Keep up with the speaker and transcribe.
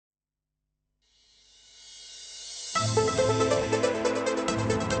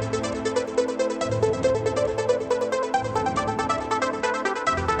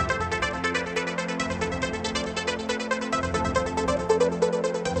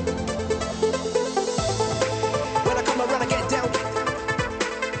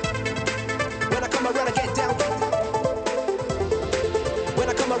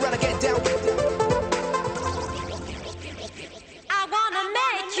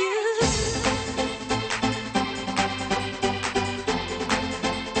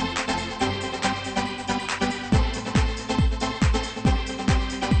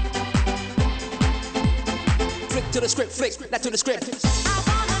to the script, flick that to the script.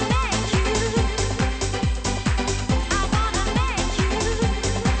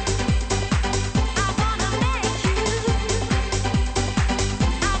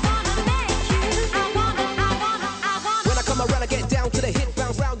 When I come around, I get down to the hit,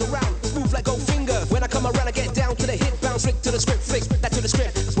 bounce round and round, smooth like Goldfinger. When I come around, I get down to the hit, bounce flick to the script, flick that to the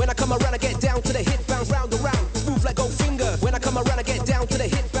script. When I come around, I get down to the hit, bounce round and round, smooth like Goldfinger. When I come around, I get down to the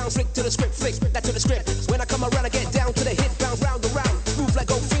hit, bounce flick to the script, flick that to the script. When I come around, I get down to the hit, bounce round and round, smooth like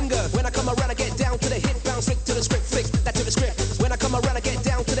Goldfinger. When I come around, I get down to the hit, bounce flick to the script, flick that to the script. When I come around, I get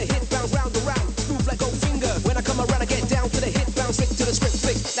down to the hit, bounce round and round, smooth like Goldfinger. When I come around, I get down to the hit, bounce flick to the script,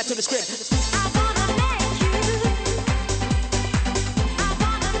 flick that to the script.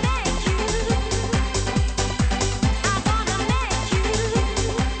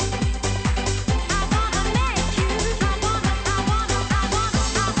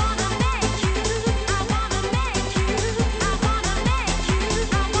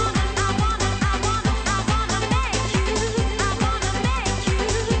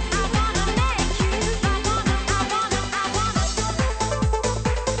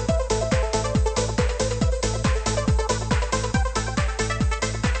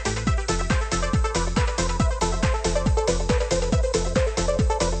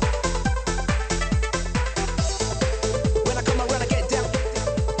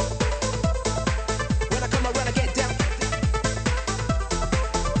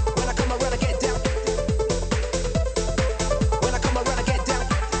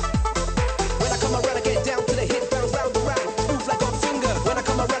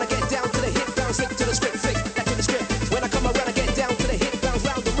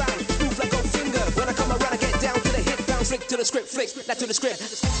 To the script, flick that to the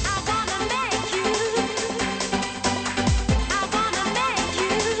script.